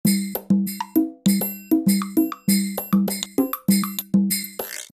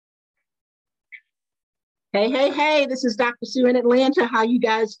Hey, hey, hey, this is Dr. Sue in Atlanta. How you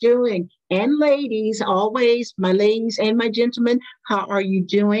guys doing? And ladies, always, my ladies and my gentlemen, how are you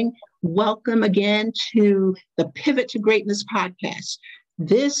doing? Welcome again to the Pivot to Greatness podcast.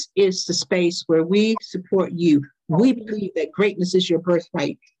 This is the space where we support you. We believe that greatness is your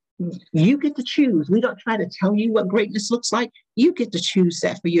birthright. You get to choose. We don't try to tell you what greatness looks like. You get to choose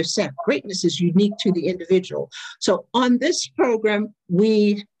that for yourself. Greatness is unique to the individual. So on this program,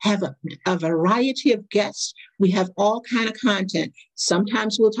 we have a variety of guests. We have all kind of content.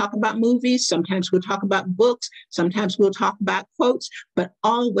 Sometimes we'll talk about movies. Sometimes we'll talk about books. Sometimes we'll talk about quotes. But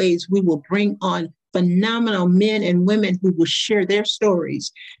always we will bring on phenomenal men and women who will share their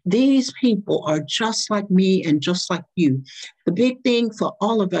stories. These people are just like me and just like you. The big thing for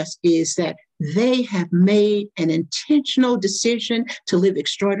all of us is that they have made an intentional decision to live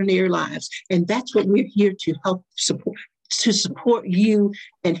extraordinary lives. And that's what we're here to help support you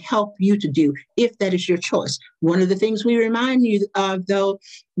and help you to do, if that is your choice. One of the things we remind you of, though,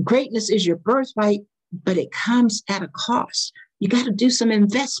 greatness is your birthright, but it comes at a cost. You got to do some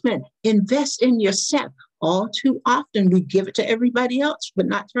investment. Invest in yourself. All too often, we give it to everybody else, but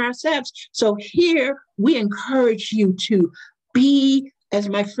not to ourselves. So here, we encourage you to be, as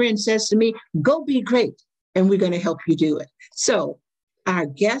my friend says to me, go be great, and we're going to help you do it. So our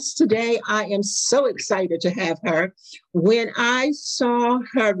guest today, I am so excited to have her. When I saw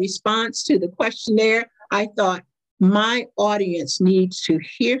her response to the questionnaire, I thought, my audience needs to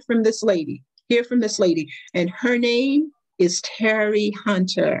hear from this lady, and her name is Terri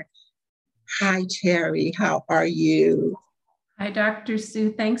Hunter. Hi, Terri. How are you? Hi, Dr.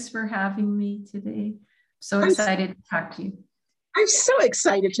 Sue. Thanks for having me today. So excited to talk to you. I'm so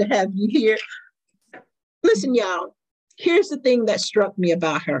excited to have you here. Listen, y'all, here's the thing that struck me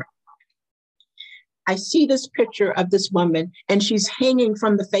about her. I see this picture of this woman, and she's hanging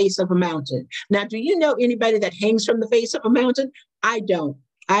from the face of a mountain. Now, do you know anybody that hangs from the face of a mountain? I don't.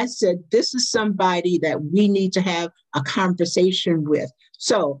 I said, this is somebody that we need to have a conversation with.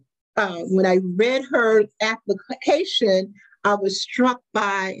 So when I read her application, I was struck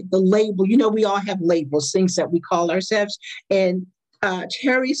by the label. You know, we all have labels, things that we call ourselves. And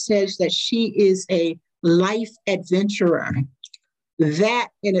Terri says that she is a life adventurer. That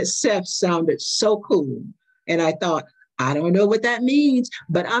in itself sounded so cool. And I thought, I don't know what that means,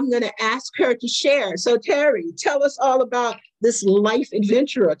 but I'm going to ask her to share. So Terri, tell us all about this life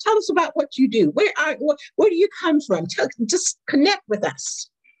adventurer. Tell us about what you do. Where do you come from? Just connect with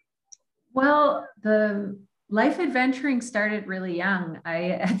us. Well, the life adventuring started really young.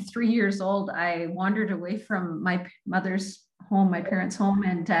 At 3 years old, I wandered away from my mother's home, my parents' home,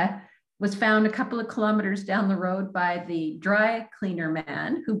 and was found a couple of kilometers down the road by the dry cleaner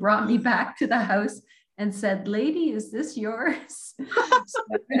man who brought me back to the house and said, "Lady, is this yours?" So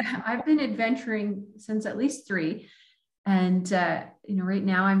I've been adventuring since at least 3. And, right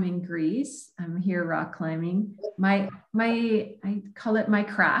now I'm in Greece. I'm here rock climbing. I call it my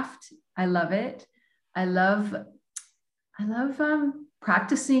craft. I love it. I love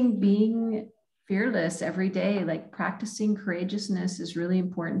practicing being fearless every day. Like, practicing courageousness is really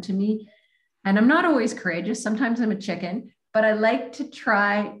important to me. And I'm not always courageous. Sometimes I'm a chicken, but I like to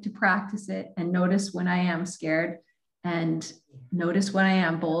try to practice it and notice when I am scared and notice when I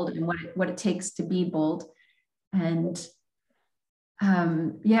am bold and what it takes to be bold. And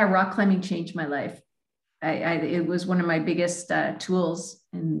rock climbing changed my life. It was one of my biggest tools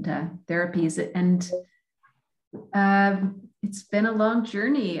and therapies. And it's been a long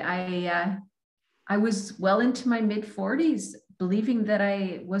journey. I was well into my mid-40s believing that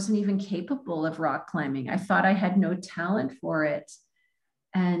I wasn't even capable of rock climbing. I thought I had no talent for it.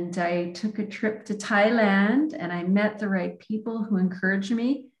 And I took a trip to Thailand and I met the right people who encouraged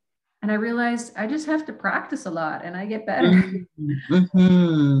me. And I realized I just have to practice a lot and I get better.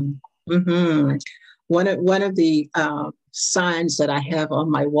 Mm-hmm. Mm-hmm. One of the signs that I have on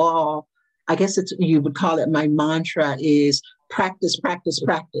my wall, I guess you would call it my mantra, is practice, practice,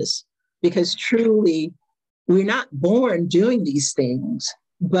 practice. Because truly, we're not born doing these things,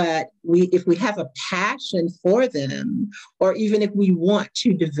 but if we have a passion for them, or even if we want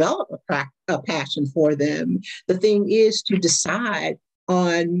to develop a passion for them, the thing is to decide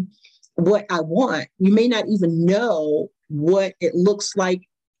on what I want. You may not even know what it looks like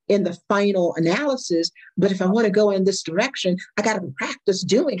in the final analysis, but if I want to go in this direction, I got to practice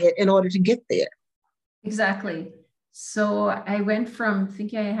doing it in order to get there. Exactly. So I went from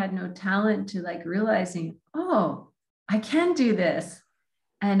thinking I had no talent to realizing, oh, I can do this.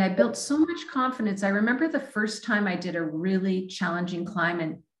 And I built so much confidence. I remember the first time I did a really challenging climb,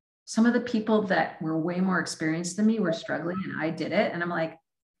 and some of the people that were way more experienced than me were struggling, and I did it. And I'm like,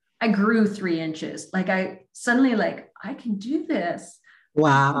 I grew 3 inches. Like I suddenly I can do this.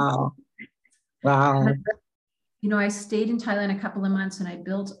 Wow. Wow. I stayed in Thailand a couple of months and I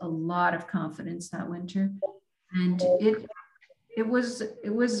built a lot of confidence that winter. And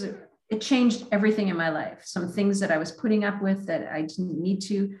it changed everything in my life. Some things that I was putting up with that I didn't need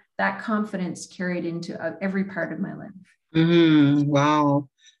to, that confidence carried into every part of my life. Wow.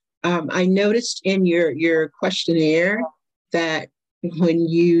 I noticed in your questionnaire that when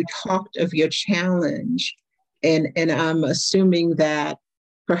you talked of your challenge, and I'm assuming that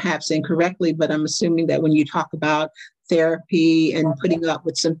perhaps incorrectly, but I'm assuming that when you talk about therapy and putting up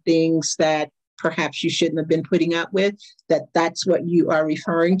with some things that perhaps you shouldn't have been putting up with, that's what you are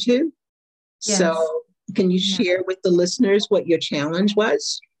referring to. Yes. So can you share with the listeners what your challenge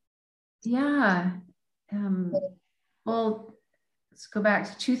was? Yeah. Well, let's go back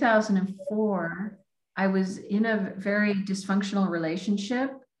to 2004. I was in a very dysfunctional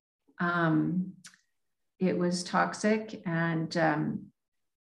relationship. It was toxic, and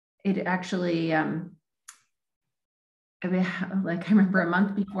it actually, I remember a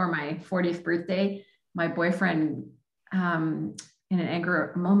month before my 40th birthday, my boyfriend, in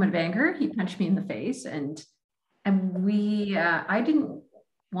a moment of anger, he punched me in the face, and I didn't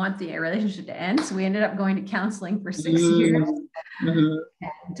want the relationship to end, so we ended up going to counseling for 6 years, and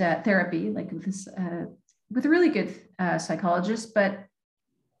therapy, with a really good psychologist. But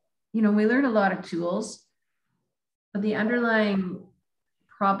we learned a lot of tools, but the underlying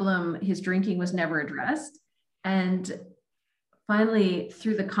problem, his drinking, was never addressed. And finally,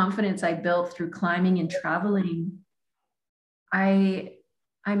 through the confidence I built through climbing and traveling, I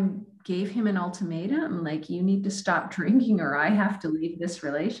gave him an ultimatum, like, you need to stop drinking or I have to leave this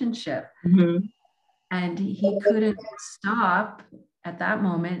relationship. And he couldn't stop at that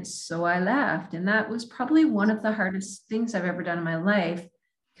moment, so I left. And that was probably one of the hardest things I've ever done in my life,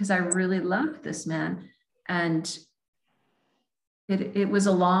 because I really loved this man. And it was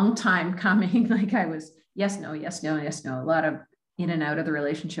a long time coming. Like, I was yes, no, yes, no, yes, no, a lot of in and out of the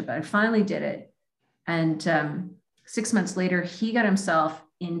relationship. But I finally did it. And 6 months later, he got himself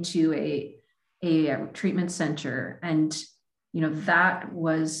into a treatment center. And, that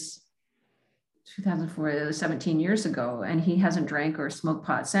was 2004, it was 17 years ago. And he hasn't drank or smoked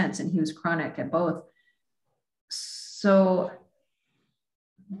pot since. And he was chronic at both. So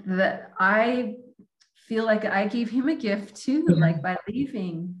that I feel like I gave him a gift too, like by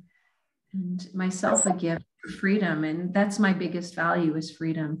leaving, and myself a gift for freedom. And that's my biggest value, is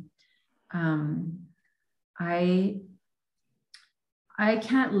freedom. I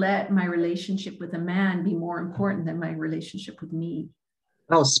can't let my relationship with a man be more important than my relationship with me.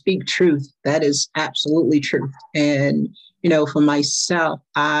 Oh, speak truth. That is absolutely truth. And, for myself,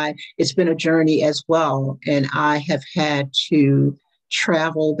 it's been a journey as well. And I have had to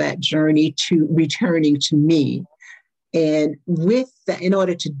travel that journey to returning to me. And with that, in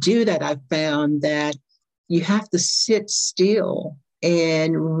order to do that, I found that you have to sit still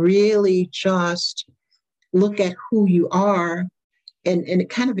and really just look at who you are and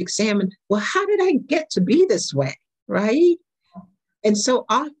kind of examine, well, how did I get to be this way, right? And so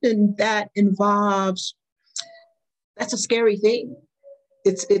often that's a scary thing.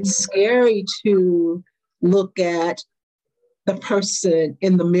 It's scary to look at the person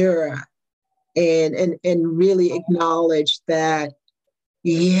in the mirror and really acknowledge that,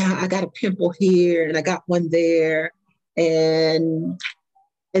 yeah, I got a pimple here and I got one there. And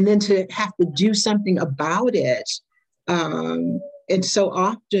then to have to do something about it. And so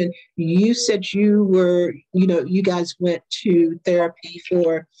often, you said you guys went to therapy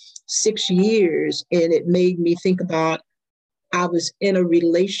for 6 years, and it made me think about, I was in a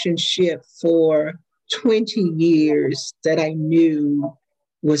relationship for 20 years that I knew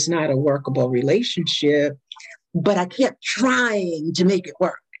was not a workable relationship, but I kept trying to make it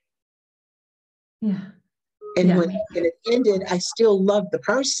work. Yeah. And when it ended, I still loved the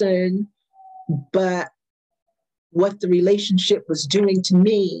person, but what the relationship was doing to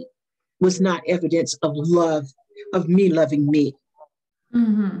me was not evidence of love, of me loving me.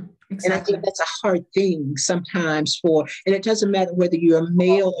 Mm-hmm. Exactly. And I think that's a hard thing sometimes and it doesn't matter whether you're a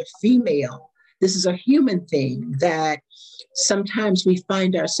male or female. This is a human thing that sometimes we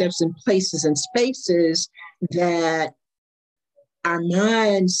find ourselves in places and spaces that our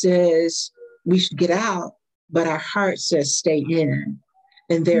mind says we should get out, but our heart says stay in.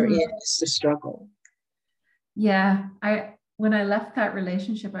 And therein is the struggle. Yeah. When I left that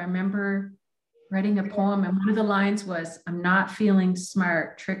relationship, I remember writing a poem, and one of the lines was, "I'm not feeling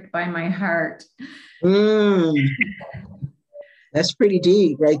smart, tricked by my heart." That's pretty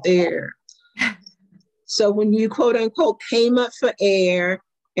deep right there. So when you, quote unquote, came up for air,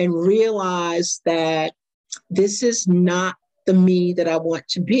 and realize that this is not the me that I want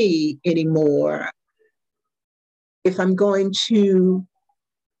to be anymore. If I'm going to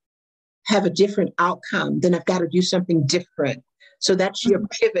have a different outcome, then I've got to do something different. So that's your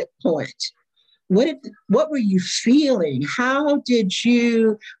pivot point. What were you feeling? How did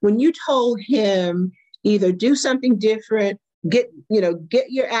you, when you told him either do something different, get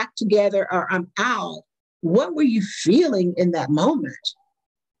your act together, or I'm out, what were you feeling in that moment?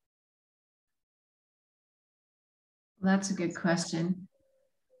 That's a good question.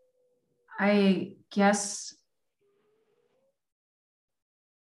 I guess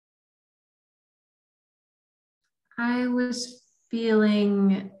I was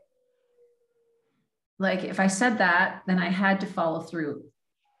feeling like if I said that, then I had to follow through.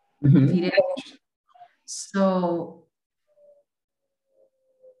 Mm-hmm. If he didn't. So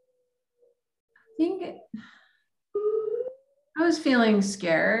I think I was feeling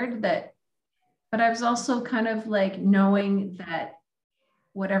scared but I was also kind of like knowing that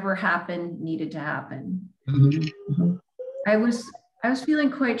whatever happened needed to happen. Mm-hmm. I was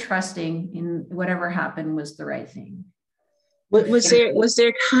feeling quite trusting in whatever happened was the right thing. Was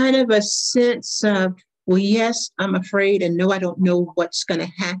there kind of a sense of, well, yes, I'm afraid, and no, I don't know what's going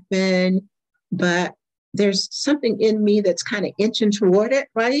to happen, but there's something in me that's kind of inching toward it,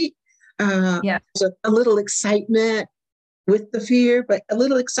 right? Yeah. So a little excitement with the fear, but a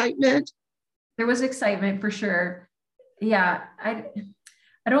little excitement. There was excitement for sure. Yeah. I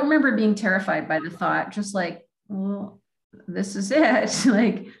don't remember being terrified by the thought, just like, well, this is it.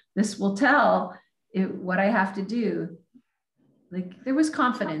 Like, this will tell what I have to do. Like, there was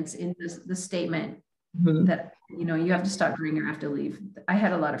confidence in the statement that, you have to stop drinking or have to leave. I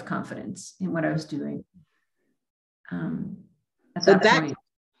had a lot of confidence in what I was doing at that point.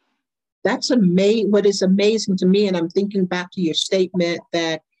 That's amazing. What is amazing to me, and I'm thinking back to your statement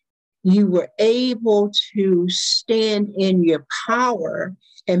that you were able to stand in your power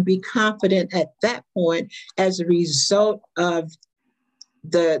and be confident at that point as a result of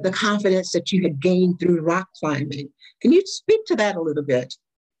the confidence that you had gained through rock climbing. Can you speak to that a little bit?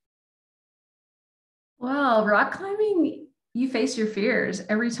 Well, rock climbing, you face your fears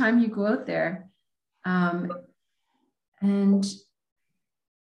every time you go out there. And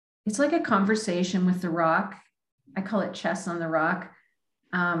it's like a conversation with the rock. I call it chess on the rock.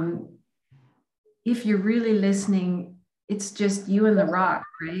 If you're really listening, it's just you and the rock,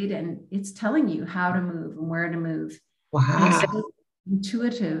 right? And it's telling you how to move and where to move. Wow. And it's so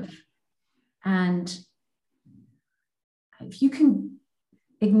intuitive. And if you can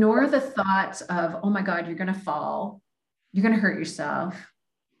ignore the thoughts of, oh my God, you're going to fall, you're going to hurt yourself.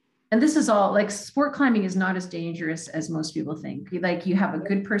 And this is all like sport climbing is not as dangerous as most people think. Like you have a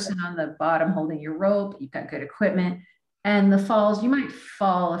good person on the bottom holding your rope, you've got good equipment, and the falls, you might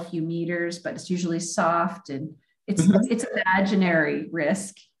fall a few meters, but it's usually soft and it's imaginary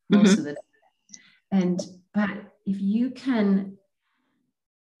risk most of the time. But if you can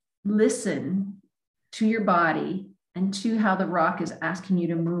listen to your body and to how the rock is asking you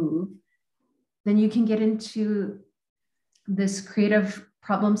to move, then you can get into this creative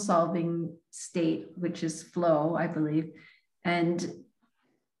problem solving state, which is flow, I believe. And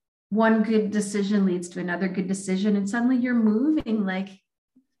one good decision leads to another good decision. And suddenly you're moving like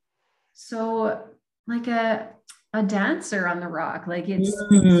a dancer on the rock. Like it's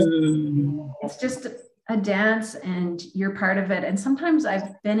just a dance and you're part of it. And sometimes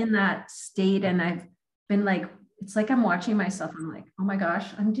I've been in that state and I've been like, it's like I'm watching myself. I'm like, oh my gosh,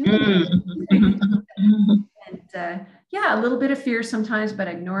 I'm doing it. And yeah, a little bit of fear sometimes, but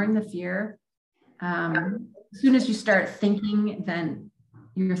ignoring the fear. As soon as you start thinking, then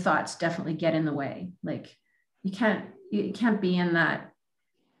your thoughts definitely get in the way. Like you can't be in that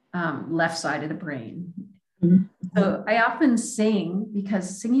left side of the brain. So I often sing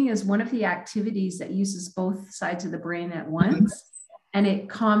because singing is one of the activities that uses both sides of the brain at once, and it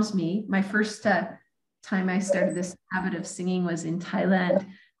calms me. My first time I started this habit of singing was in Thailand.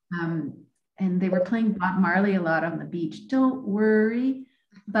 And they were playing Bob Marley a lot on the beach. Don't worry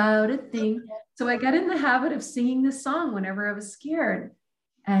about a thing. So I got in the habit of singing this song whenever I was scared.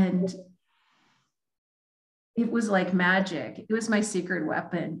 And it was like magic. It was my secret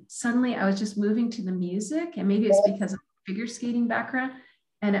weapon. Suddenly I was just moving to the music, and maybe it's because of figure skating background.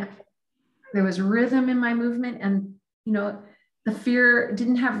 And there was rhythm in my movement, and the fear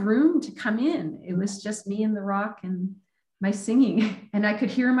didn't have room to come in. It was just me and the rock and my singing. And I could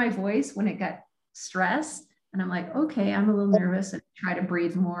hear my voice when it got stressed. And I'm like, okay, I'm a little nervous, and try to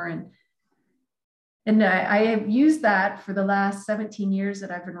breathe more. And I have used that for the last 17 years that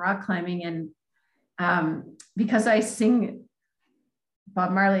I've been rock climbing. And because I sing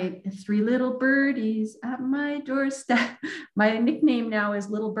Bob Marley, three little birdies at my doorstep. My nickname now is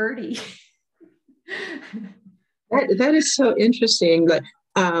Little Birdie. That is so interesting. But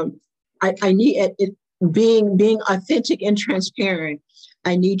I need it being authentic and transparent.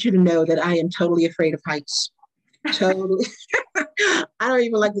 I need you to know that I am totally afraid of heights. Totally. I don't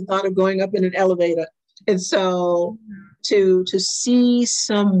even like the thought of going up in an elevator. And so to see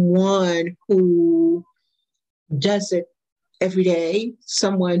someone who does it every day,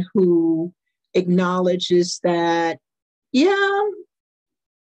 someone who acknowledges that, yeah,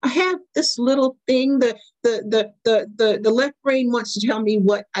 I have this little thing. The left brain wants to tell me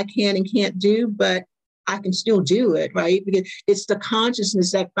what I can and can't do, but I can still do it, right? Because it's the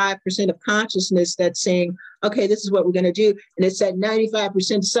consciousness, that 5% of consciousness that's saying, okay, this is what we're going to do. And it's that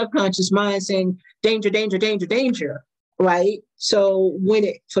 95% subconscious mind saying, danger, danger, danger, danger, right? So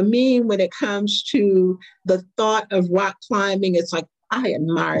for me, when it comes to the thought of rock climbing, it's like, I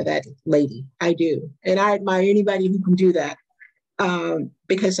admire that lady. I do. And I admire anybody who can do that.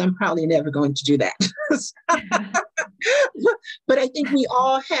 Because I'm probably never going to do that. But I think we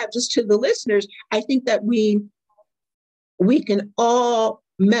all have, just to the listeners, I think that we can all,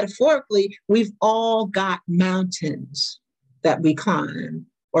 metaphorically, we've all got mountains that we climb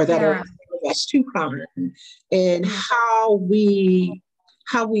or that are us to climb. And how we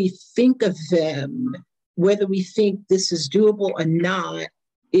think of them, whether we think this is doable or not,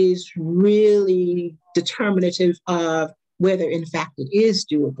 is really determinative of whether in fact it is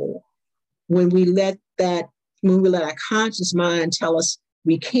doable. When we let our conscious mind tell us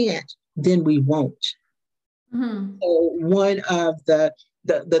we can't, then we won't. Mm-hmm. So one of the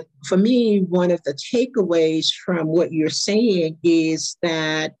for me, one of the takeaways from what you're saying is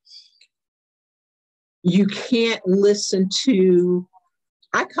that you can't listen to,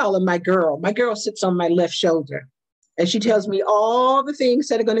 I call her my girl. My girl sits on my left shoulder. And she tells me all the things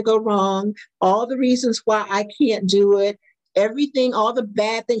that are going to go wrong, all the reasons why I can't do it, everything, all the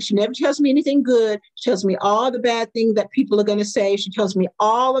bad things. She never tells me anything good. She tells me all the bad things that people are going to say. She tells me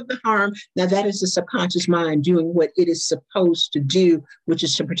all of the harm. Now that is the subconscious mind doing what it is supposed to do, which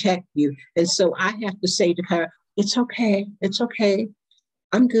is to protect you. And so I have to say to her, it's okay. It's okay.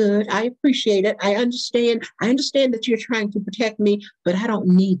 I'm good. I appreciate it. I understand that you're trying to protect me, but I don't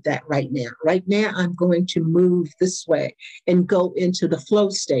need that right now. Right now, I'm going to move this way and go into the flow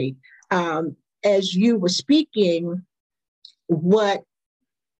state. As you were speaking, what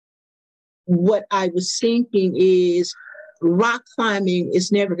I was thinking is rock climbing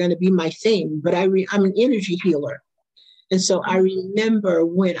is never going to be my thing, but I'm an energy healer. And so I remember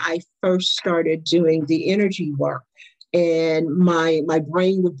when I first started doing the energy work, and my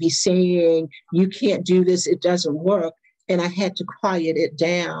brain would be saying, you can't do this, it doesn't work. And I had to quiet it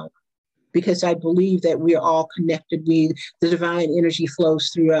down because I believe that we're all connected. The divine energy flows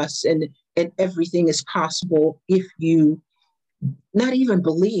through us, and everything is possible if you not even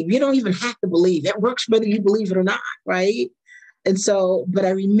believe. You don't even have to believe. It works whether you believe it or not, right? And so, but I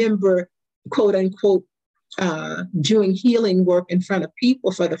remember, quote unquote, doing healing work in front of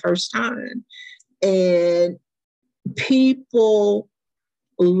people for the first time. And people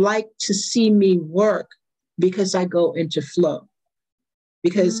like to see me work because I go into flow.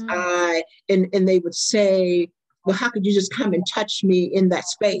 Because and they would say, well, how could you just come and touch me in that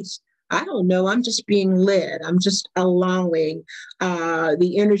space? I don't know. I'm just being led. I'm just allowing.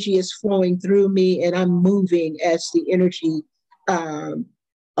 The energy is flowing through me and I'm moving as the energy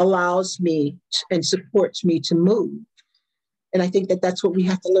allows me and supports me to move. And I think that that's what we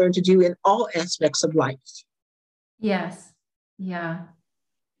have to learn to do in all aspects of life. Yes. Yeah.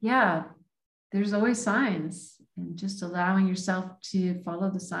 Yeah. There's always signs, and just allowing yourself to follow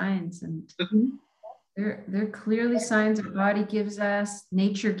the signs. And they're clearly signs our body gives us,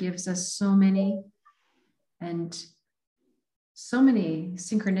 nature gives us so many, and so many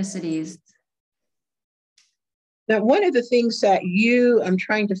synchronicities. Now, one of the things that I'm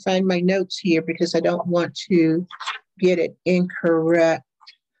trying to find my notes here because I don't want to get it incorrect,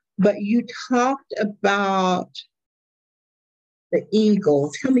 but you talked about the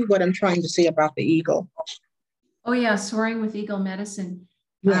eagle. Tell me what I'm trying to say about the eagle. Oh yeah, soaring with eagle medicine.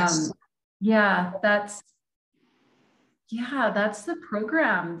 Yes. That's the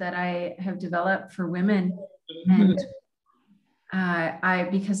program that I have developed for women. And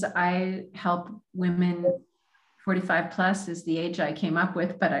because I help women 45 plus is the age I came up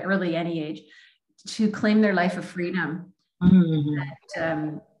with, but really any age, to claim their life of freedom.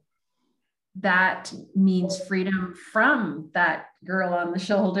 That means freedom from that girl on the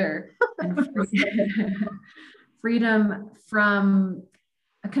shoulder, and freedom from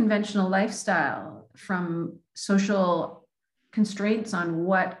a conventional lifestyle, from social constraints on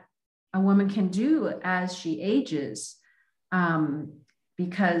what a woman can do as she ages,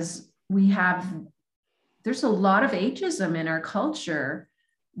 because there's a lot of ageism in our culture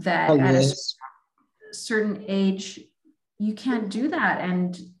that at a certain age, you can't do that.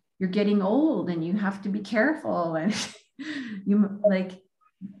 And you're getting old and you have to be careful. And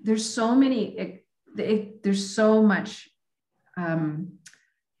there's so much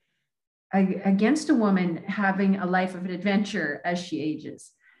against a woman having a life of adventure as she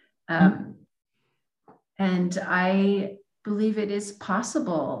ages. And I believe it is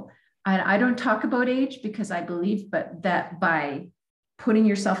possible. I don't talk about age because I believe that by putting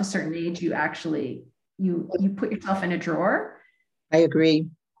yourself a certain age, you actually, you put yourself in a drawer. I agree.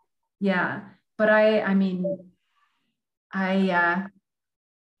 Yeah. But I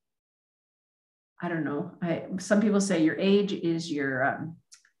don't know. Some people say your age is your,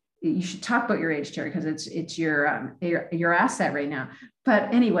 you should talk about your age, Terri, because it's your asset right now.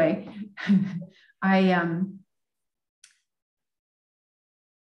 But anyway,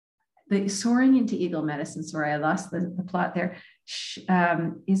 the Soaring into Eagle Medicine, sorry, I lost the plot there,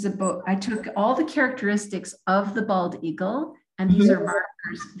 is about, I took all the characteristics of the bald eagle, and these are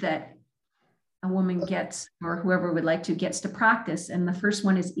markers that a woman gets, or whoever would like to, gets to practice. And the first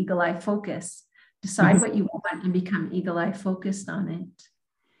one is eagle eye focus. Decide what you want and become eagle eye focused on it.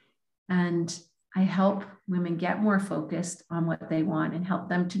 And I help women get more focused on what they want and help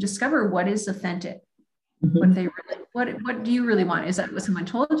them to discover what is authentic. What they really, what do you really want? Is that what someone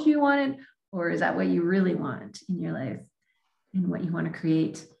told you wanted, or is that what you really want in your life and what you want to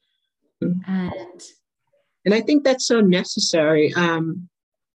create? And I think that's so necessary,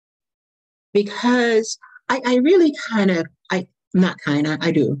 because I really I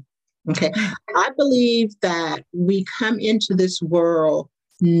do. Okay. I believe that we come into this world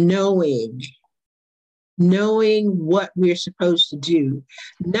knowing what we're supposed to do,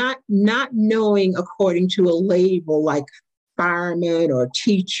 not knowing according to a label like fireman or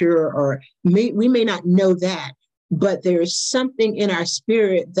teacher, or we may not know that, but there is something in our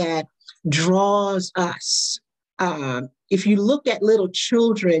spirit that draws us. If you look at little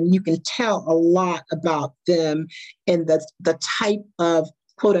children, you can tell a lot about them and the type of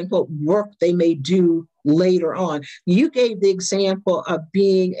quote unquote work they may do later on. You gave the example of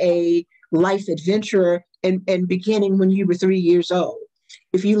being a life adventurer and beginning when you were 3 years old.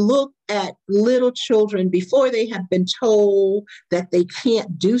 If you look at little children before they have been told that they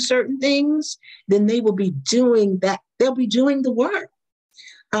can't do certain things, then they will be doing that. They'll be doing the work.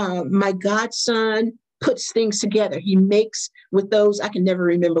 My godson puts things together. He makes with those, I can never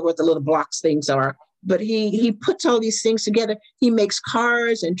remember what the little blocks things are, but he puts all these things together. He makes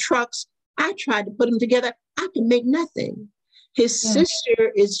cars and trucks. I tried to put them together. I could make nothing. His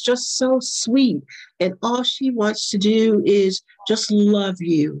sister is just so sweet, and all she wants to do is just love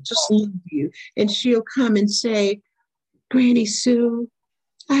you. And she'll come and say, Granny Sue,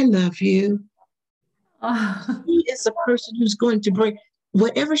 I love you. Oh. She is a person who's going to bring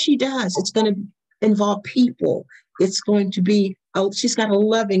whatever she does. It's going to involve people. It's going to be, she's got a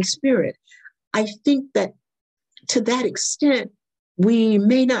loving spirit. I think that to that extent, we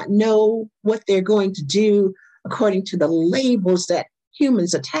may not know what they're going to do according to the labels that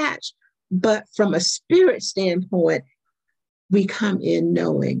humans attach, but from a spirit standpoint, we come in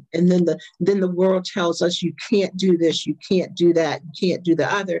knowing. And then the world tells us you can't do this, you can't do that, you can't do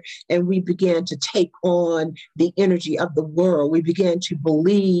the other. And we began to take on the energy of the world. We began to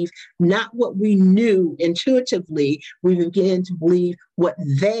believe not what we knew intuitively, we began to believe what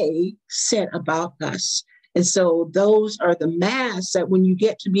they said about us. And so those are the masks that when you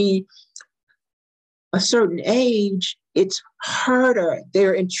get to be a certain age, it's harder.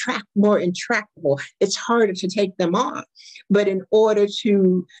 They're more intractable. It's harder to take them off. But in order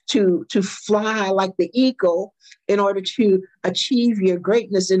to fly like the eagle, in order to achieve your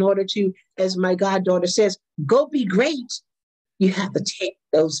greatness, in order to, as my goddaughter says, go be great, you have to take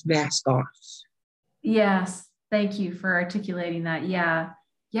those masks off. Yes. Thank you for articulating that. Yeah.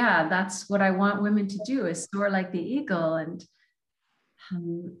 That's what I want women to do, is soar like the eagle. And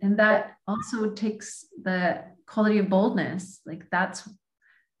that also takes the quality of boldness. Like that's,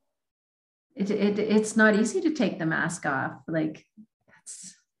 it's not easy to take the mask off. Like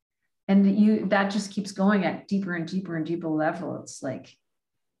that's, and that just keeps going at deeper and deeper and deeper level. It's like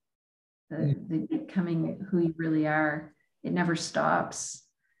the becoming who you really are. It never stops.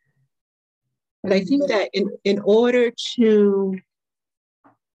 But I think that in order to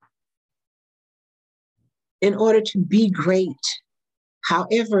be great,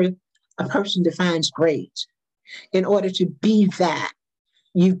 however a person defines great, in order to be that,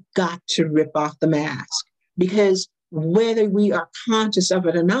 you've got to rip off the mask, because whether we are conscious of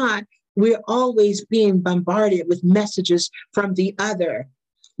it or not, we're always being bombarded with messages from the other,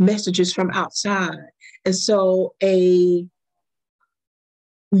 messages from outside. And so a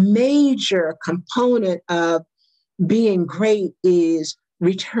major component of being great is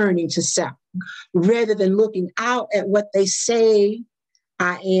returning to self, rather than looking out at what they say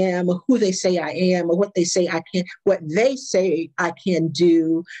I am, or who they say I am, or what they say I can, what they say I can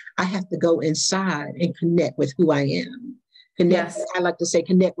do. I have to go inside and connect with who I am. Connect, yes. I like to say,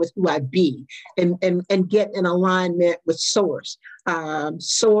 connect with who I be, and get in alignment with source,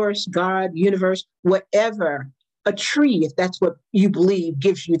 source, God, universe, whatever. A tree, if that's what you believe,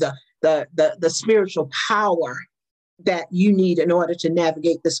 gives you the spiritual power that you need in order to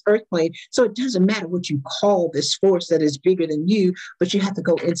navigate this earth plane. So it doesn't matter what you call this force that is bigger than you, but you have to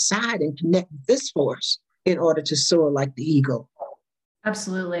go inside and connect with this force in order to soar like the eagle.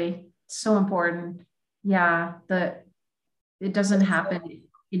 Absolutely. So important. Yeah. It doesn't happen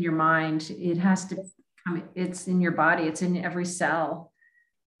in your mind. It has to come, it's in your body. It's in every cell.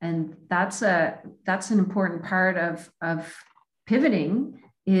 And that's an important part of pivoting,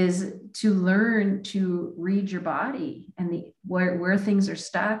 is to learn to read your body and where things are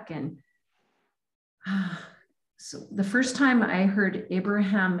stuck. And so the first time I heard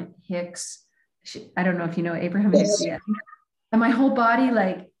Abraham Hicks, I don't know if you know Abraham Hicks yet, and my whole body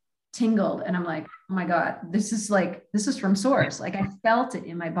like tingled, and I'm like, oh my God, this is from source. Like I felt it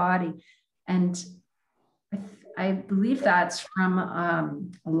in my body. And I believe that's from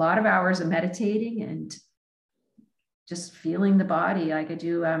a lot of hours of meditating and just feeling the body. Like I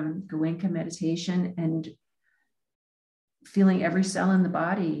do Goenka meditation and feeling every cell in the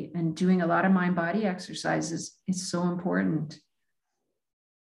body, and doing a lot of mind-body exercises. It's so important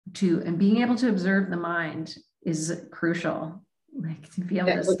and being able to observe the mind is crucial. Like to be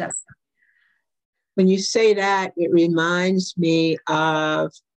able to step. When you say that, it reminds me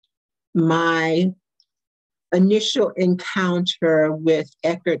of my initial encounter with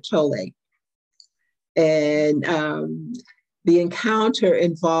Eckhart Tolle. And the encounter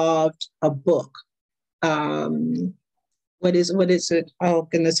involved a book. What is it? Oh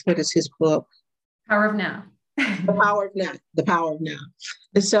goodness, what is his book? Power of Now. The Power of Now. The Power of Now.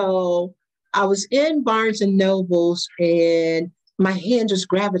 And so I was in Barnes and Nobles, and my hand just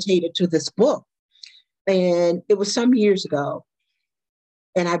gravitated to this book. And it was some years ago.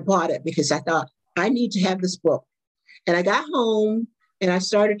 And I bought it because I thought, I need to have this book. And I got home and I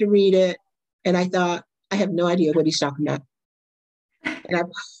started to read it. And I thought, I have no idea what he's talking about. And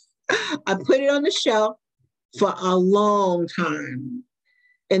I put it on the shelf for a long time.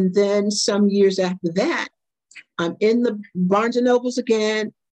 And then some years after that, I'm in the Barnes and Nobles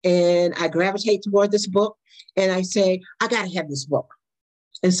again, and I gravitate toward this book, and I say, I got to have this book.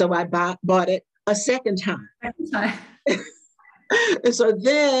 And so I bought it a second time. And so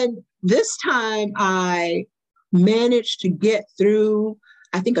then this time I managed to get through,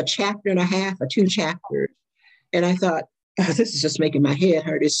 I think, a chapter and a half or 2 chapters. And I thought, oh, this is just making my head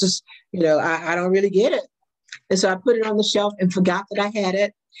hurt. It's just, I don't really get it. And so I put it on the shelf and forgot that I had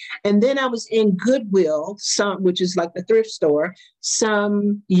it. And then I was in Goodwill, which is like the thrift store,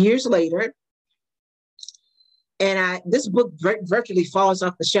 some years later. And this book virtually falls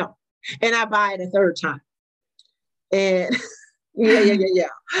off the shelf. And I buy it a third time. And yeah.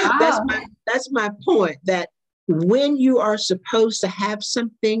 Wow. That's my point, that when you are supposed to have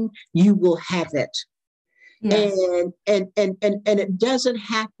something, you will have it. Yes. And it doesn't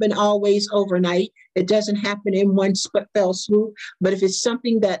happen always overnight. It doesn't happen in one fell swoop. But if it's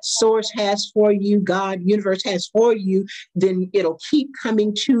something that Source has for you, God, universe has for you, then it'll keep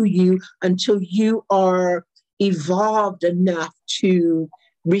coming to you until you are evolved enough to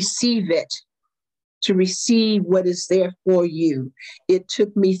receive it, to receive what is there for you. It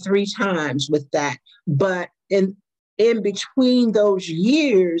took me 3 times with that. But in between those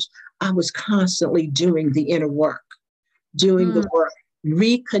years, I was constantly doing the inner work, doing the work,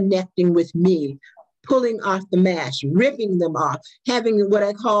 reconnecting with me, pulling off the mask, ripping them off, having what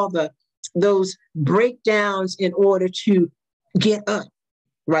I call those breakdowns in order to get up,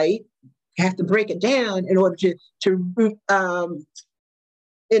 right? You have to break it down in order to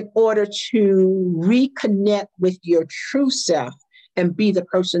reconnect with your true self and be the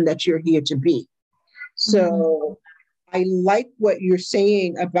person that you're here to be. So I like what you're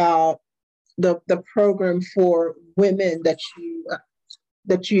saying about the program for women that you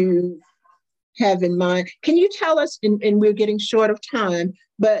have in mind. Can you tell us, and we're getting short of time,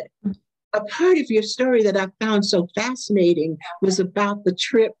 but a part of your story that I found so fascinating was about the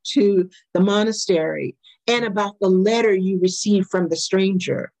trip to the monastery and about the letter you received from the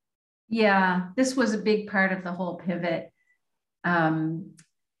stranger. Yeah, this was a big part of the whole pivot.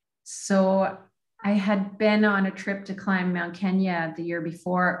 So I had been on a trip to climb Mount Kenya the year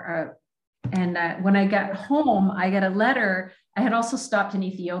before. And when I got home, I got a letter. I had also stopped in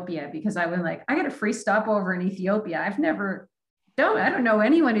Ethiopia because I was like, I got a free stopover in Ethiopia. I don't know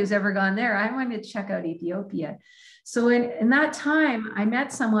anyone who's ever gone there. I wanted to check out Ethiopia. So in that time, I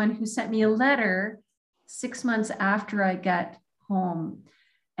met someone who sent me a letter 6 months after I got home,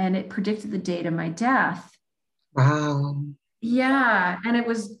 and it predicted the date of my death. Wow. Yeah. And it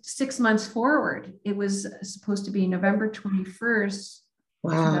was 6 months forward. It was supposed to be November 21st,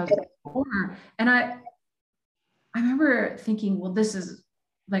 Wow. 2004. And I remember thinking, well, this is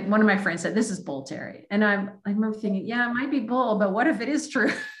like, one of my friends said, this is bull, Terri. And I remember thinking, yeah, it might be bull, but what if it is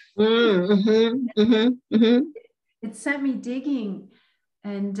true? Mm-hmm, mm-hmm, mm-hmm. It sent me digging,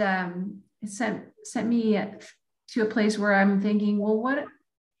 and it sent me to a place where I'm thinking, well, what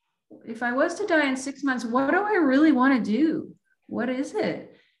if I was to die in 6 months? What do I really want to do? What is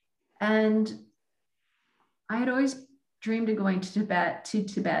it? And I had always dreamed of going to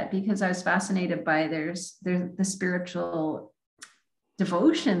Tibet because I was fascinated by there's the spiritual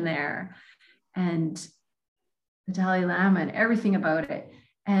devotion there, and the Dalai Lama and everything about it.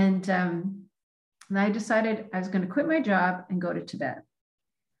 And I decided I was going to quit my job and go to Tibet.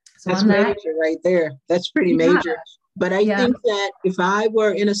 So That's major right there. That's pretty major. But I think that if I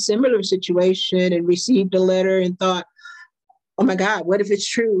were in a similar situation and received a letter and thought, oh my God, what if it's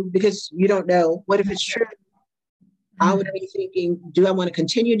true? Because you don't know. What if it's true? I would be thinking, do I want to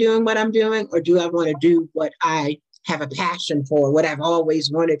continue doing what I'm doing, or do I want to do what I have a passion for, what I've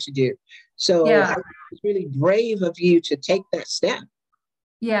always wanted to do? So it's really brave of you to take that step.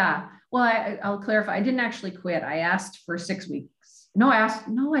 Yeah. Well, I'll clarify. I didn't actually quit. I asked for 6 weeks. No,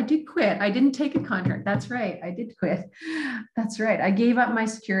 I did quit. I didn't take a contract. That's right. I did quit. That's right. I gave up my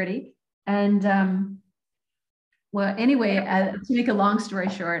security. And well, anyway, to make a long story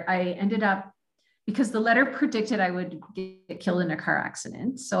short, I ended up, because the letter predicted I would get killed in a car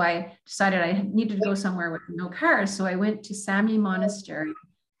accident. So I decided I needed to go somewhere with no cars. So I went to Sami Monastery,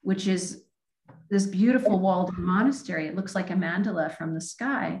 which is this beautiful walled monastery. It looks like a mandala from the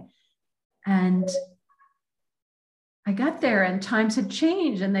sky. And I got there and times had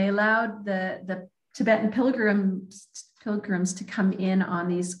changed, and they allowed the Tibetan pilgrims to come in on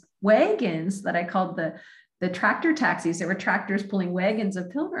these wagons that I called the tractor taxis. There were tractors pulling wagons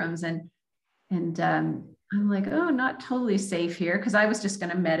of pilgrims. And I'm like, oh, not totally safe here, because I was just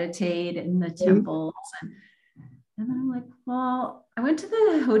going to meditate in the temples. And then I'm like, well, I went to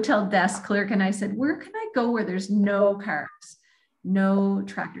the hotel desk clerk and I said, where can I go where there's no cars, no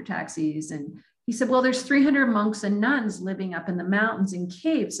tractor taxis? And he said, well, there's 300 monks and nuns living up in the mountains in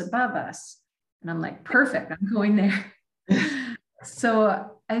caves above us. And I'm like, perfect, I'm going there.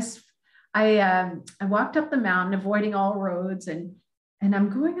 So I walked up the mountain, avoiding all roads, and I'm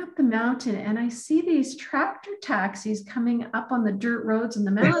going up the mountain, and I see these tractor taxis coming up on the dirt roads in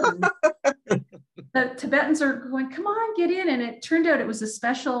the mountains. The Tibetans are going, come on, get in. And it turned out it was a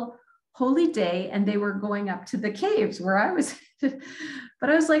special holy day, and they were going up to the caves where I was. But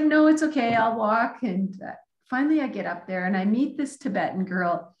I was like, no, it's okay, I'll walk. And finally I get up there and I meet this Tibetan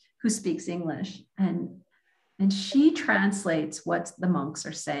girl who speaks English, and she translates what the monks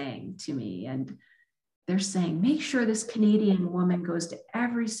are saying to me. And they're saying, make sure this Canadian woman goes to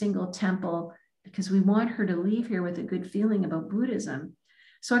every single temple, because we want her to leave here with a good feeling about Buddhism.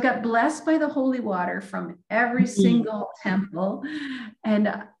 So I got blessed by the holy water from every single temple.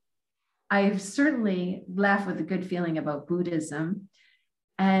 And I've certainly left with a good feeling about Buddhism.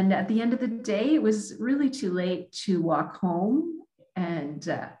 And at the end of the day, it was really too late to walk home. And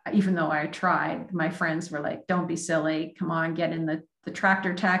even though I tried, my friends were like, don't be silly. Come on, get in the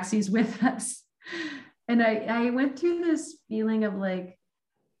tractor taxis with us. And I went through this feeling of like,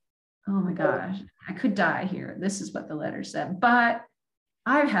 oh my gosh, I could die here. This is what the letter said. But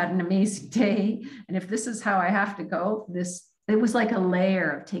I've had an amazing day. And if this is how I have to go, it was like a layer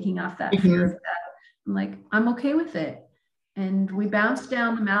of taking off that fear of death. I'm like, I'm okay with it. And we bounced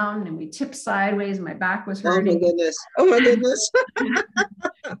down the mountain and we tipped sideways. My back was hurting. Oh my goodness. Oh my goodness.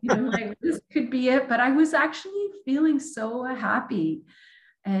 I'm like, this could be it. But I was actually feeling so happy.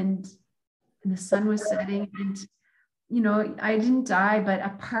 And the sun was setting, and, you know, I didn't die, but a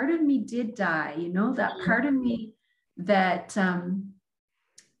part of me did die, you know, that part of me that,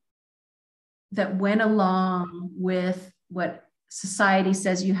 that went along with what society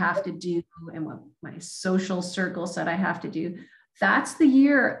says you have to do and what my social circle said I have to do. That's the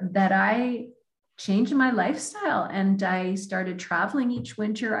year that I changed my lifestyle, and I started traveling each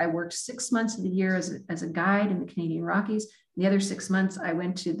winter. I worked 6 months of the year as a guide in the Canadian Rockies, The other 6 months, I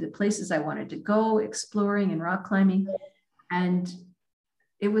went to the places I wanted to go, exploring and rock climbing. And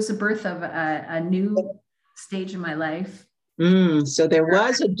it was a birth of a new stage in my life. So there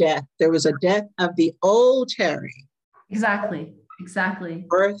was a death. There was a death of the old Terri. Exactly.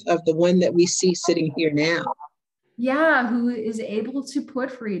 Birth of the one that we see sitting here now. Yeah, who is able to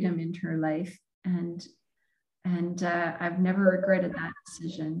put freedom into her life. And I've never regretted that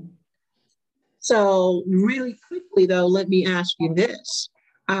decision. So really quickly, though, let me ask you this.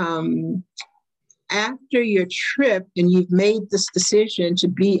 After your trip and you've made this decision to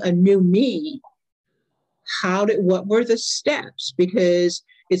be a new me, what were the steps? Because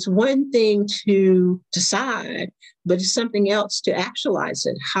it's one thing to decide, but it's something else to actualize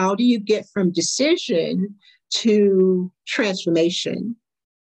it. How do you get from decision to transformation?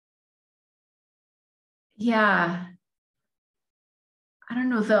 Yeah. I don't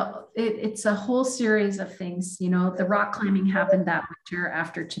know, it's a whole series of things. You know, the rock climbing happened that winter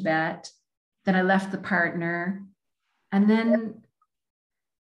after Tibet. Then I left the partner. And then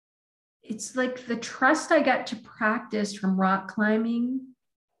it's like the trust I got to practice from rock climbing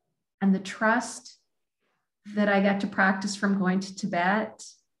and the trust that I got to practice from going to Tibet,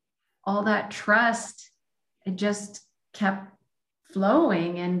 all that trust, it just kept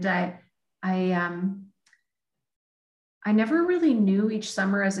flowing. And I never really knew each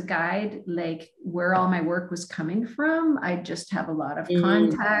summer as a guide, like where all my work was coming from. I just have a lot of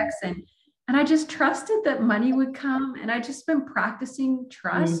contacts and I just trusted that money would come. And I just been practicing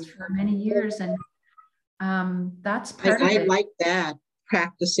trust for many years. And that's part of it. I like that,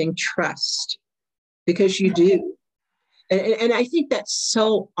 practicing trust, because you do. And I think that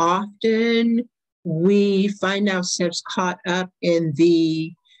so often we find ourselves caught up in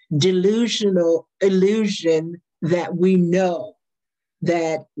the delusional illusion that we know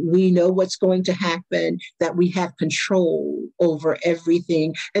what's going to happen, that we have control over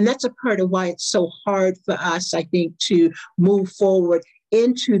everything. And that's a part of why it's so hard for us, I think, to move forward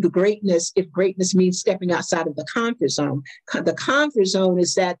into the greatness, if greatness means stepping outside of the comfort zone. The comfort zone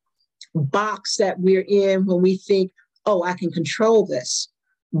is that box that we're in when we think, oh, I can control this.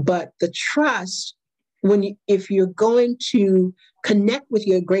 But the trust, if you're going to connect with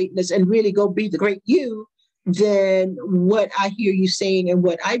your greatness and really go be the great you, then what I hear you saying and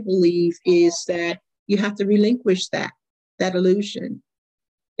what I believe is that you have to relinquish that illusion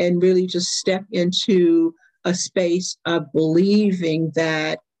and really just step into a space of believing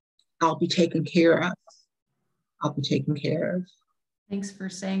that I'll be taken care of. I'll be taken care of. Thanks for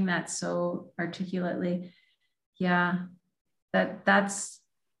saying that so articulately. Yeah, that's,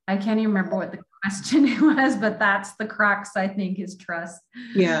 I can't even remember what the question was, but that's the crux, I think, is trust.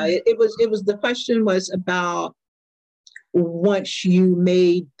 Yeah, it was, the question was about once you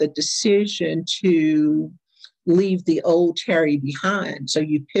made the decision to leave the old Terri behind. So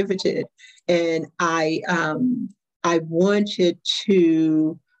you pivoted. And I wanted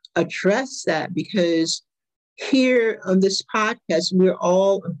to address that because here on this podcast, we're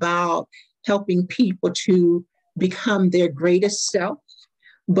all about helping people to become their greatest self,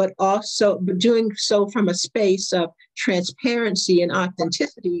 but also doing so from a space of transparency and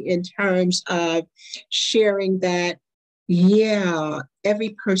authenticity in terms of sharing that, yeah,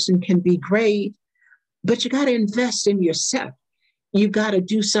 every person can be great, but you got to invest in yourself. You got to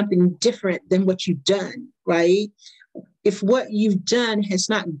do something different than what you've done, right? If what you've done has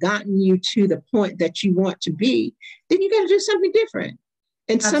not gotten you to the point that you want to be, then you got to do something different.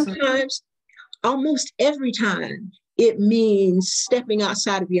 And Absolutely. Sometimes, almost every time, it means stepping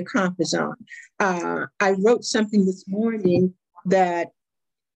outside of your comfort zone. I wrote something this morning that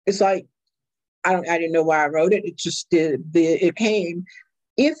it's like, I didn't know why I wrote it. It just did. It came.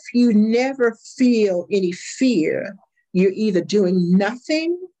 If you never feel any fear, you're either doing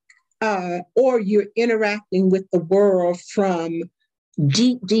nothing or you're interacting with the world from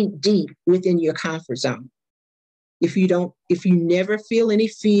deep, deep, deep within your comfort zone. If you never feel any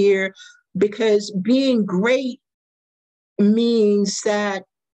fear, because being great means that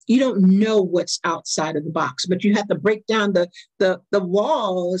you don't know what's outside of the box, but you have to break down the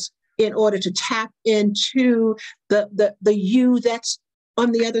walls in order to tap into the you that's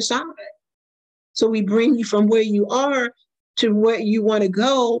on the other side. So we bring you from where you are to where you want to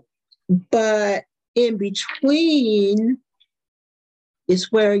go, but in between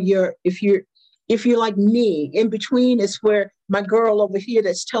is where if you're like me, in between is where my girl over here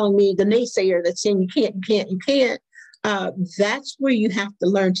that's telling me, the naysayer that's saying you can't, that's where you have to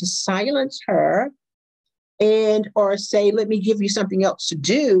learn to silence her or say, let me give you something else to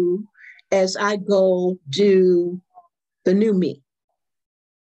do as I go do the new me.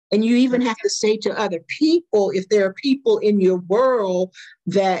 And you even have to say to other people, if there are people in your world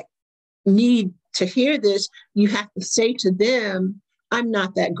that need to hear this, you have to say to them, I'm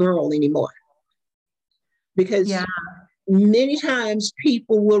not that girl anymore. Because many times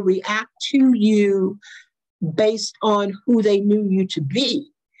people will react to you based on who they knew you to be.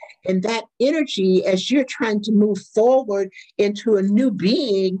 And that energy, as you're trying to move forward into a new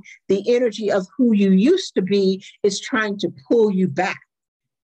being, the energy of who you used to be is trying to pull you back.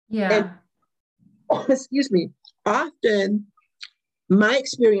 Yeah. And, excuse me, often my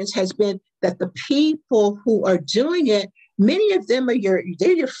experience has been that the people who are doing it, many of them are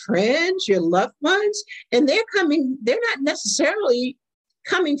they're your friends, your loved ones, and they're not necessarily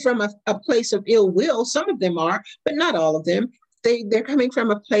coming from a place of ill will. Some of them are, but not all of them. They're coming from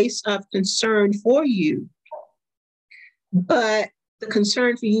a place of concern for you. But the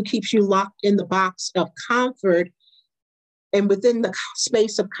concern for you keeps you locked in the box of comfort. And within the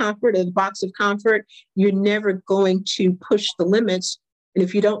space of comfort, or the box of comfort, you're never going to push the limits. And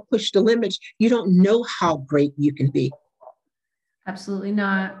if you don't push the limits, you don't know how great you can be. Absolutely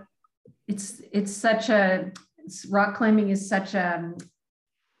not. Rock climbing is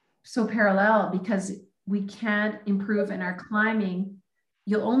so parallel, because we can't improve in our climbing.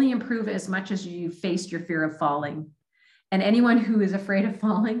 You'll only improve as much as you faced your fear of falling. And anyone who is afraid of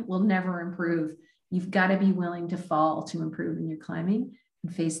falling will never improve. You've got to be willing to fall to improve in your climbing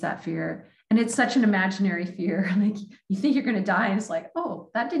and face that fear. And it's such an imaginary fear. Like, you think you're going to die, and it's like, oh,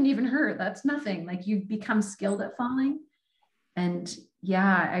 that didn't even hurt. That's nothing. Like, you become skilled at falling. And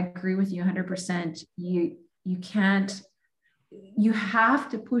yeah, I agree with you 100%. You have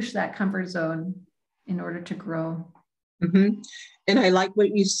to push that comfort zone in order to grow. Mm-hmm. And I like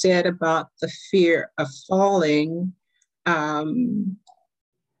what you said about the fear of falling.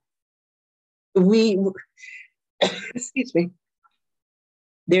 Excuse me.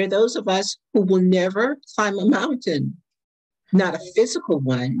 There are those of us who will never climb a mountain, not a physical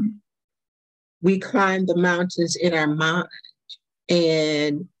one. We climb the mountains in our mind,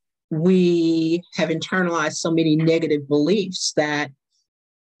 and we have internalized so many negative beliefs that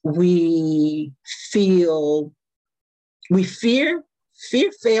we fear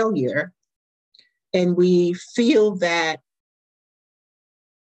failure, and we feel that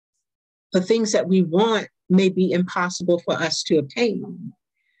the things that we want may be impossible for us to obtain.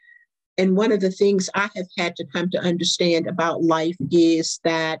 And one of the things I have had to come to understand about life is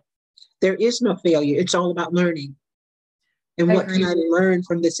that there is no failure. It's all about learning. And what can I learn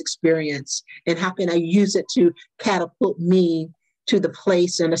from this experience? And how can I use it to catapult me to the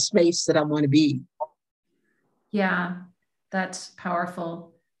place and a space that I want to be? Yeah, that's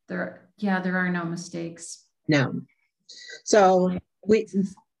powerful. There are no mistakes. No. So we've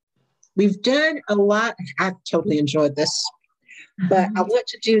done a lot. I've totally enjoyed this, but I want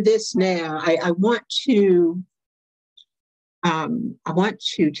to do this now. I want to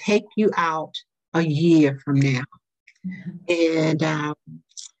take you out a year from now, and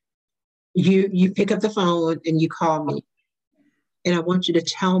you pick up the phone and you call me, and I want you to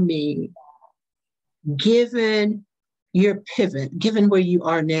tell me, given your pivot, given where you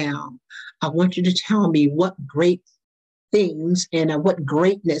are now, I want you to tell me what great things and what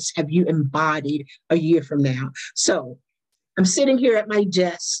greatness have you embodied a year from now. So I'm sitting here at my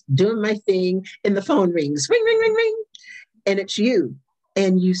desk doing my thing, and the phone rings, ring, ring, ring, ring, and it's you.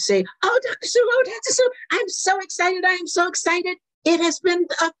 And you say, oh, Dr. Sue, I'm so excited. I am so excited. It has been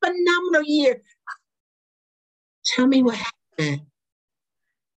a phenomenal year. Tell me what happened.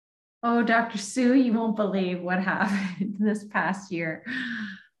 Oh, Dr. Sue, you won't believe what happened this past year.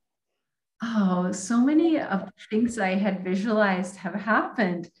 Oh, so many of the things I had visualized have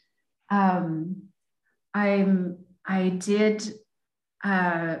happened. I did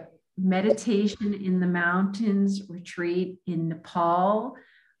meditation in the mountains retreat in Nepal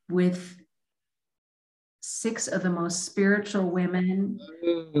with 6 of the most spiritual women,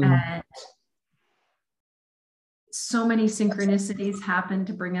 and so many synchronicities happened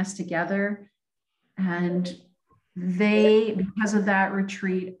to bring us together. And they, because of that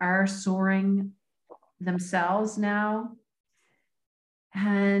retreat, are soaring themselves now.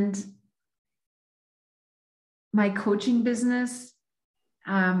 And my coaching business,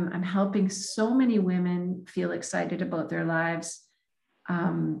 I'm helping so many women feel excited about their lives.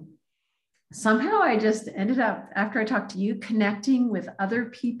 Somehow I just ended up, after I talked to you, connecting with other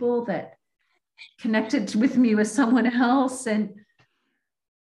people that connected with me with someone else, and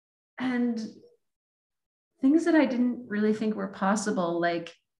things that I didn't really think were possible,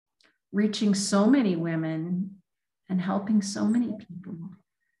 like reaching so many women and helping so many people.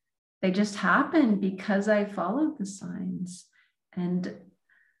 They just happened because I followed the signs. And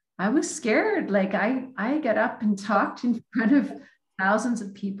I was scared. Like I get up and talked in front of thousands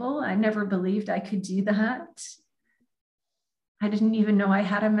of people. I never believed I could do that. I didn't even know I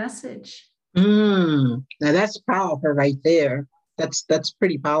had a message. Now that's powerful right there. That's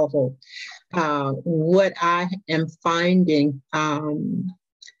pretty powerful. What I am finding,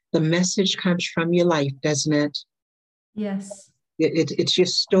 the message comes from your life, doesn't it? Yes. It's your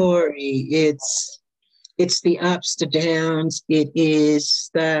story. It's the ups, the downs. It is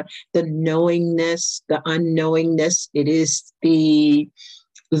the knowingness, the unknowingness. It is the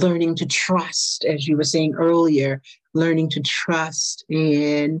learning to trust, as you were saying earlier, learning to trust.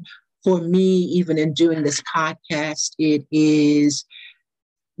 And for me, even in doing this podcast, it is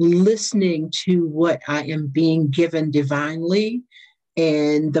listening to what I am being given divinely.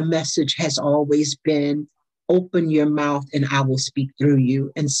 And the message has always been open your mouth and I will speak through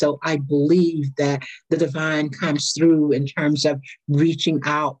you. And so I believe that the divine comes through in terms of reaching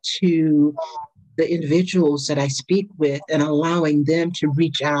out to the individuals that I speak with and allowing them to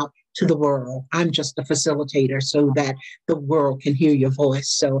reach out to the world. I'm just a facilitator so that the world can hear your voice.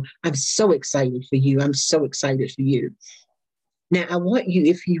 So I'm so excited for you. I'm so excited for you. Now, I want you,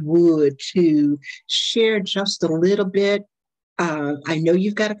 if you would, to share just a little bit. I know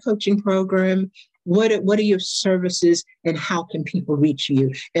you've got a coaching program. What are your services and how can people reach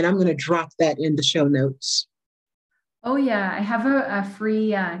you? And I'm going to drop that in the show notes. Oh, yeah. I have a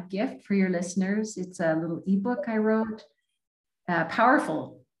free gift for your listeners. It's a little ebook I wrote, a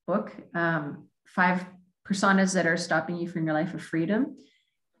powerful book, 5 personas that are stopping you from your life of freedom.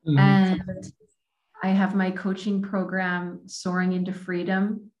 Mm-hmm. And I have my coaching program, Soaring into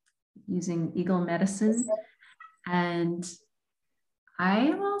Freedom, using Eagle Medicine. And I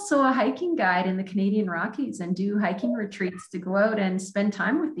am also a hiking guide in the Canadian Rockies and do hiking retreats to go out and spend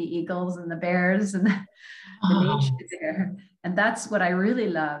time with the eagles and the bears and the nature there. And that's what I really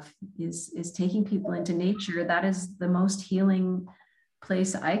love is taking people into nature. That is the most healing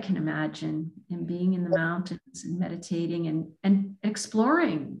place I can imagine, and being in the mountains and meditating and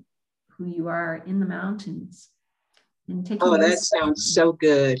exploring who you are in the mountains and taking. Oh, that sounds so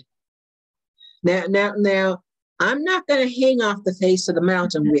good. Now, I'm not going to hang off the face of the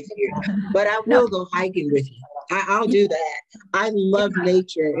mountain with you, but I will go hiking with you. I'll do that. I love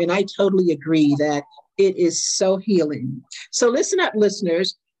nature, and I totally agree that it is so healing. So listen up,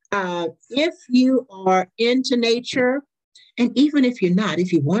 listeners. If you are into nature, and even if you're not,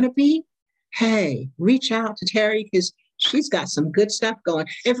 if you want to be, hey, reach out to Terri because she's got some good stuff going.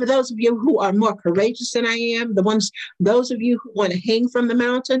 And for those of you who are more courageous than I am, those of you who want to hang from the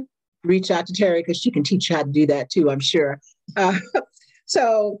mountain, reach out to Terri because she can teach you how to do that too, I'm sure.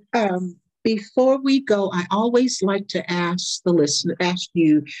 So before we go, I always like to ask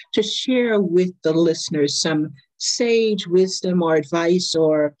you to share with the listeners some sage wisdom or advice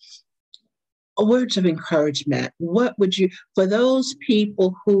or words of encouragement. What would you, for those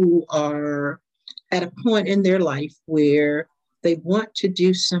people who are at a point in their life where they want to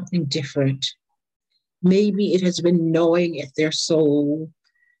do something different, maybe it has been gnawing at their soul.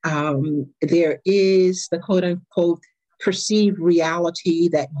 There is the quote unquote perceived reality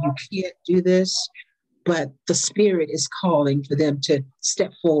that you can't do this, but the spirit is calling for them to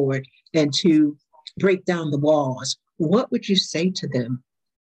step forward and to break down the walls. What would you say to them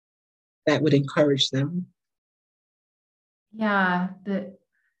that would encourage them? Yeah,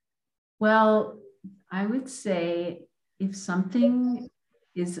 well, I would say if something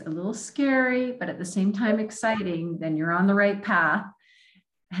is a little scary, but at the same time exciting, then you're on the right path.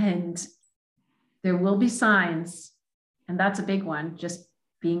 And there will be signs. And that's a big one, just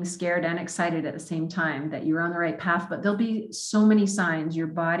being scared and excited at the same time that you're on the right path. But there'll be so many signs. Your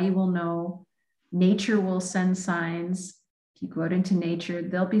body will know. Nature will send signs. If you go out into nature,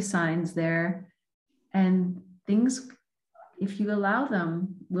 there'll be signs there. And things, if you allow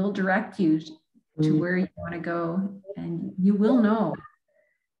them, will direct you to where you want to go. And you will know.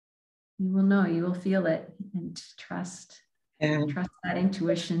 You will know. You will feel it and trust. Trust that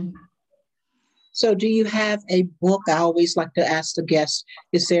intuition. So do you have a book? I always like to ask the guests,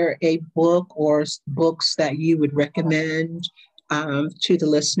 is there a book or books that you would recommend to the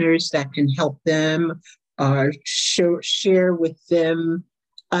listeners that can help them or share with them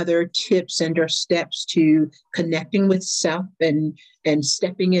other tips and or steps to connecting with self and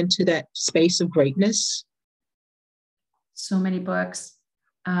stepping into that space of greatness? So many books.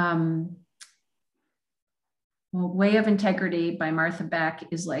 Well, Way of Integrity by Martha Beck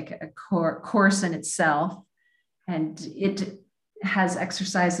is like a course in itself. And it has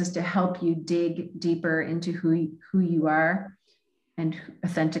exercises to help you dig deeper into who you are and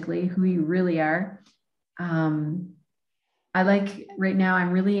authentically who you really are. right now,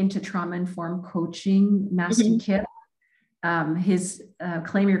 I'm really into trauma-informed coaching, Mastin Kipp. His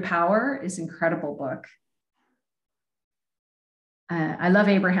Claim Your Power is an incredible book. I love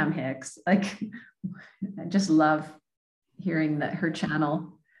Abraham Hicks. Like, I just love hearing that her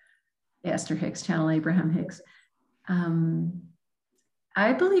channel, Esther Hicks channel, Abraham Hicks.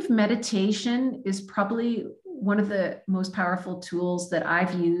 I believe meditation is probably one of the most powerful tools that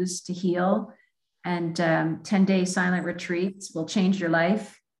I've used to heal. And 10-day silent retreats will change your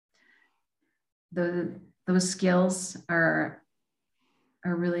life. Those skills are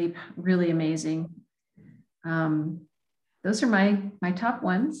really, really amazing. Those are my top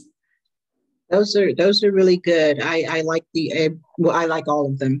ones. Those are really good. I like I like all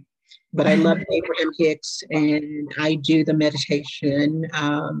of them, but I love Abraham Hicks, and I do the meditation.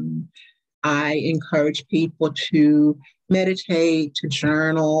 I encourage people to meditate, to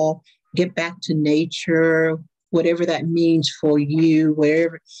journal, get back to nature, whatever that means for you,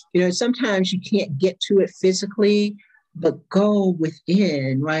 wherever, sometimes you can't get to it physically, but go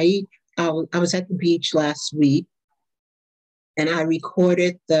within, right? I was at the beach last week, and I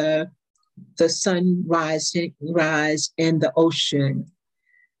recorded the sunrise in the ocean.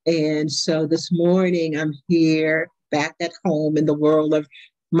 And so this morning I'm here back at home in the world of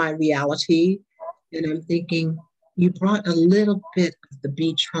my reality. And I'm thinking, you brought a little bit of the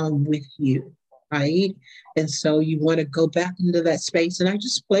beach home with you, right? And so you want to go back into that space. And I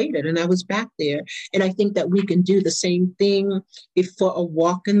just played it and I was back there. And I think that we can do the same thing for a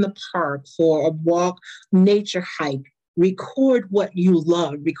walk in the park, for a walk, nature hike. Record what you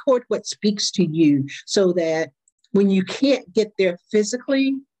love, record what speaks to you, so that when you can't get there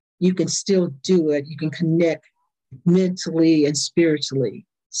physically, you can still do it. You can connect mentally and spiritually.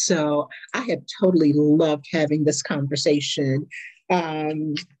 So I have totally loved having this conversation.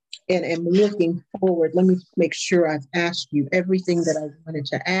 And I'm looking forward. Let me make sure I've asked you everything that I wanted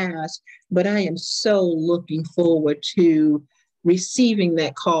to ask, but I am so looking forward to receiving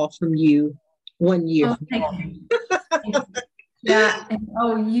that call from you 1 year. Oh, thank you. Yeah.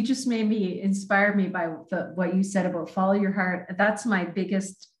 And, you just inspired me by what you said about follow your heart. That's my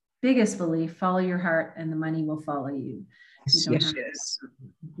biggest belief. Follow your heart and the money will follow you. Yes.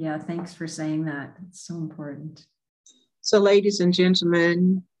 Yeah. Thanks for saying that. It's so important. So, ladies and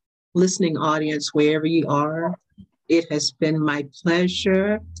gentlemen, listening audience, wherever you are, it has been my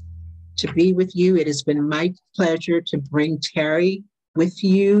pleasure to be with you. It has been my pleasure to bring Terri with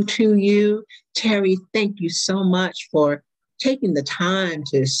you, to you. Terri, thank you so much for taking the time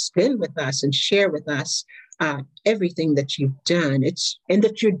to spend with us and share with us everything that you've done and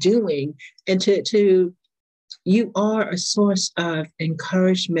that you're doing. And you are a source of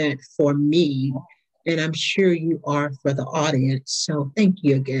encouragement for me, and I'm sure you are for the audience. So thank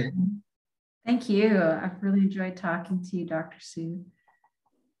you again. Thank you. I've really enjoyed talking to you, Dr. Sue.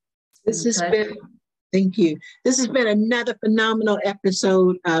 Thank you. This has been another phenomenal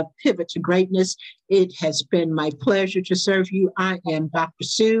episode of Pivot to Greatness. It has been my pleasure to serve you. I am Dr.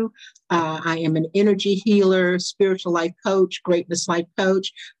 Sue. I am an energy healer, spiritual life coach, greatness life coach.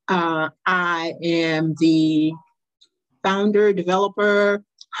 I am the founder, developer,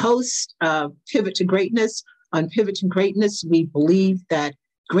 host of Pivot to Greatness. On Pivot to Greatness, we believe that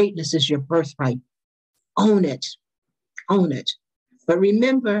greatness is your birthright. Own it. Own it. But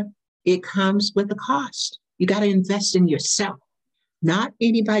remember, it comes with a cost. You got to invest in yourself, not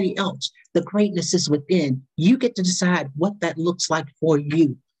anybody else. The greatness is within. You get to decide what that looks like for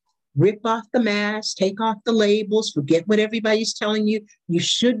you. Rip off the mask, take off the labels, forget what everybody's telling you. You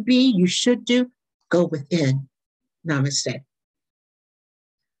should be, you should do. Go within. Namaste.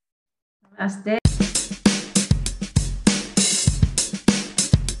 Namaste.